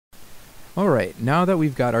Alright, now that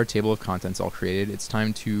we've got our table of contents all created, it's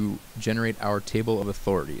time to generate our table of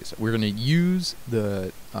authorities. We're going to use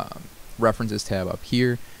the References tab up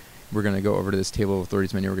here. We're going to go over to this table of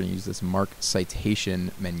authorities menu. We're going to use this Mark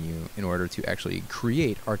Citation menu in order to actually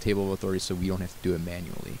create our table of authorities so we don't have to do it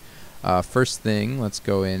manually. First thing, let's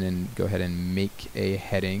go in and go ahead and make a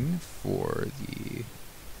heading for the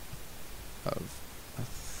of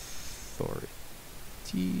authorities.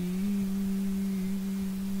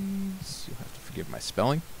 You'll have to forgive my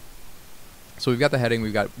spelling. So we've got the heading,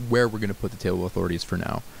 we've got where we're going to put the table of authorities for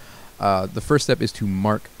now. The first step is to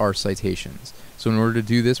mark our citations. So in order to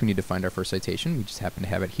do this, we need to find our first citation. We just happen to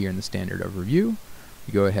have it here in the standard overview.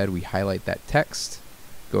 We go ahead, we highlight that text,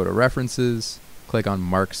 go to References, click on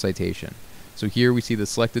Mark Citation. So here we see the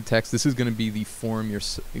selected text. This is going to be the form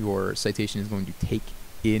your citation is going to take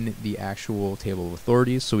in the actual table of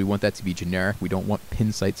authorities. So we want that to be generic. We don't want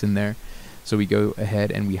pin cites in there. So we go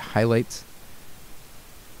ahead and we highlight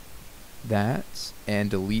that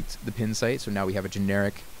and delete the pin cite. So now we have a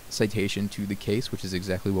generic citation to the case, which is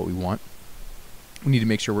exactly what we want. We need to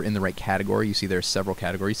make sure we're in the right category. You see there's several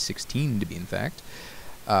categories, 16 to be in fact.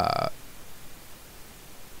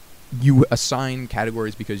 You assign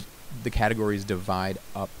categories because the categories divide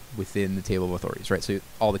up within the table of authorities, right? So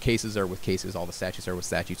all the cases are with cases, all the statutes are with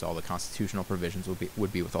statutes, all the constitutional provisions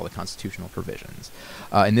would be with all the constitutional provisions.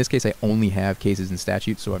 In this case, I only have cases and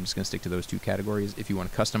statutes, so I'm just going to stick to those two categories. If you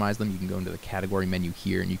want to customize them, you can go into the category menu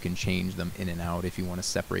here, and you can change them in and out. If you want to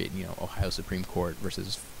separate, you know, Ohio Supreme Court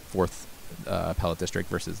versus 4th Appellate District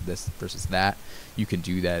versus this versus that, you can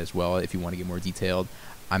do that as well if you want to get more detailed.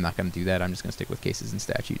 I'm not going to do that. I'm just going to stick with cases and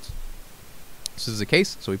statutes. This is a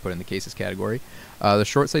case, so we put in the cases category. The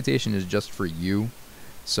short citation is just for you,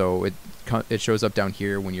 so it shows up down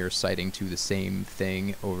here when you're citing to the same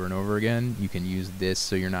thing over and over again. You can use this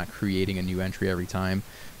so you're not creating a new entry every time.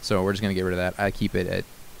 So we're just going to get rid of that. I keep it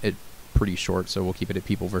at pretty short, so we'll keep it at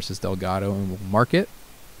People versus Delgado, and we'll mark it.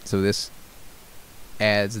 So this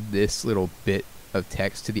adds this little bit of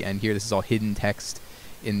text to the end here. This is all hidden text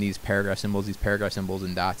in these paragraph symbols. These paragraph symbols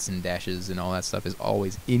and dots and dashes and all that stuff is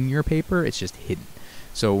always in your paper. It's just hidden.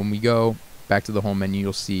 So when we go back to the home menu,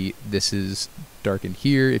 you'll see this is darkened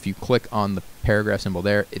here. If you click on the paragraph symbol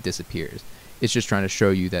there, it disappears. It's just trying to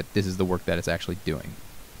show you that this is the work that it's actually doing.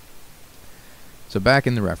 So back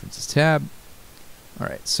in the References tab.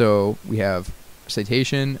 Alright, so we have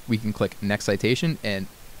citation. We can click Next Citation and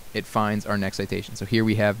it finds our next citation. So here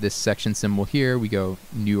we have this section symbol here. We go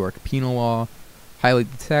New York Penal Law,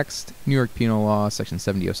 highlight the text, New York Penal Law, section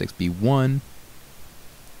 7006B1.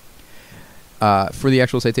 For the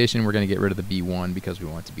actual citation, we're going to get rid of the B1 because we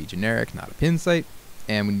want it to be generic, not a pin cite.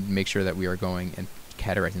 And we need to make sure that we are going and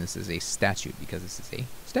categorizing this as a statute because this is a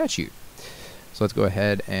statute. So let's go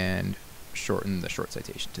ahead and shorten the short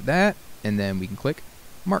citation to that. And then we can click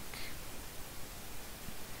Mark.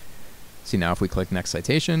 See, now if we click Next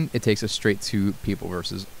Citation, it takes us straight to People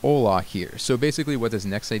versus Ola here. So basically what this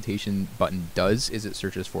Next Citation button does is it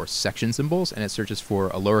searches for section symbols and it searches for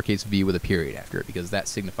a lowercase v with a period after it because that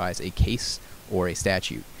signifies a case or a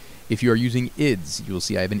statute. If you are using IDs, you will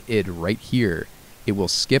see I have an ID right here. It will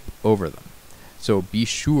skip over them. So be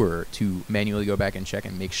sure to manually go back and check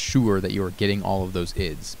and make sure that you are getting all of those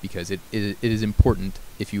IDs because it is important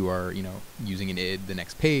if you are, you know, using an ID the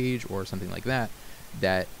next page or something like that,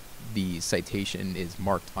 that the citation is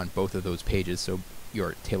marked on both of those pages so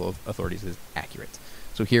your table of authorities is accurate.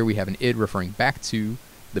 So here we have an ID referring back to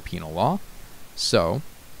the penal law. So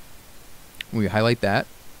we highlight that,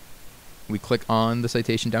 we click on the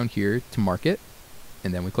citation down here to mark it,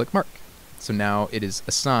 and then we click Mark. So now it is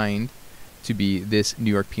assigned to be this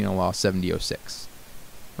New York Penal Law 7006.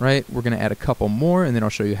 Right, we're going to add a couple more and then I'll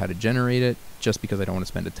show you how to generate it just because I don't want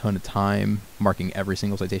to spend a ton of time marking every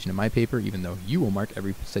single citation in my paper, even though you will mark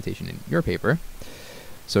every citation in your paper.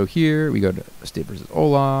 So here we go to State versus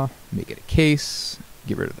Ola, make it a case,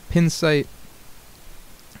 get rid of the pin cite,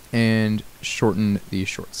 and shorten the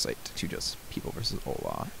short cite to just People versus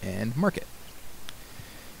Ola and mark it.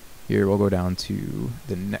 Here we'll go down to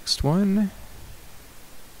the next one.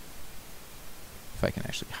 If I can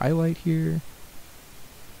actually highlight here.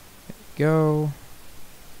 Go.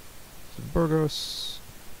 So Burgos.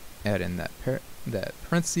 Add in that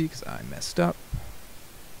parenthesis because I messed up.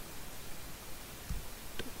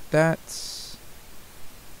 That.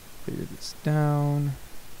 Clear this down.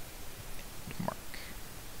 And mark.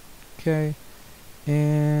 Okay.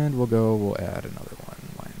 And we'll add another one.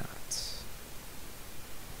 Why not?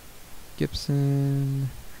 Gibson.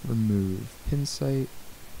 Remove pin cite.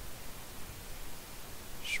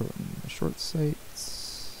 Shorten the short cites.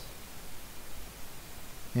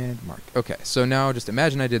 and Mark. Okay, so now just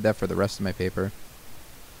imagine I did that for the rest of my paper.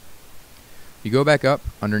 You go back up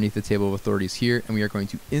underneath the table of authorities here, and we are going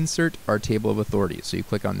to insert our table of authorities. So you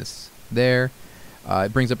click on this there.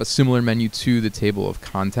 It brings up a similar menu to the table of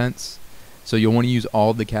contents. So you'll want to use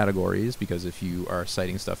all the categories, because if you are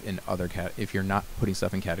citing stuff in other if you're not putting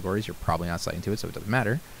stuff in categories, you're probably not citing to it, so it doesn't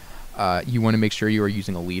matter. You want to make sure you are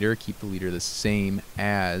using a leader. Keep the leader the same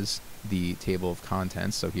as the table of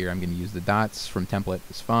contents. So here I'm going to use the dots from template.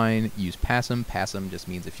 It's fine. Use passum. Passum just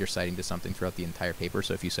means if you're citing to something throughout the entire paper.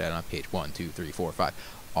 So if you cite on page 1, 2, 3, 4, 5,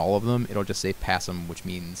 all of them, it'll just say passum, which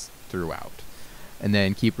means throughout. And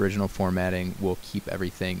then keep original formatting. We'll keep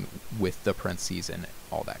everything with the parentheses and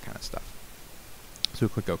all that kind of stuff. So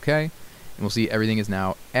click OK, and we'll see everything is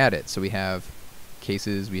now added. So we have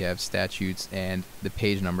cases, we have statutes, and the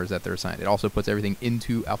page numbers that they're assigned. It also puts everything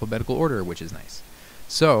into alphabetical order, which is nice.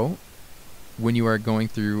 So when you are going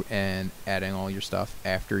through and adding all your stuff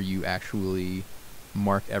after you actually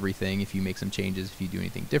mark everything, if you make some changes, if you do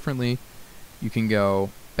anything differently, you can go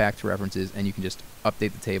back to references and you can just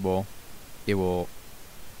update the table. It will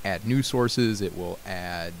add new sources, it will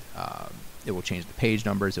add it will change the page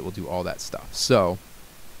numbers, it will do all that stuff. So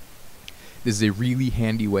this is a really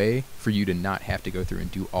handy way for you to not have to go through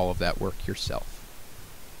and do all of that work yourself.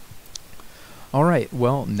 Alright,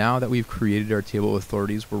 well, now that we've created our table of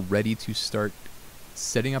authorities, we're ready to start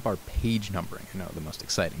setting up our page numbering. I know, the most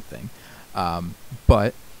exciting thing.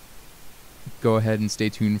 But go ahead and stay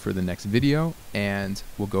tuned for the next video, and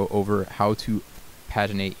we'll go over how to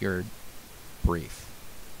paginate your brief.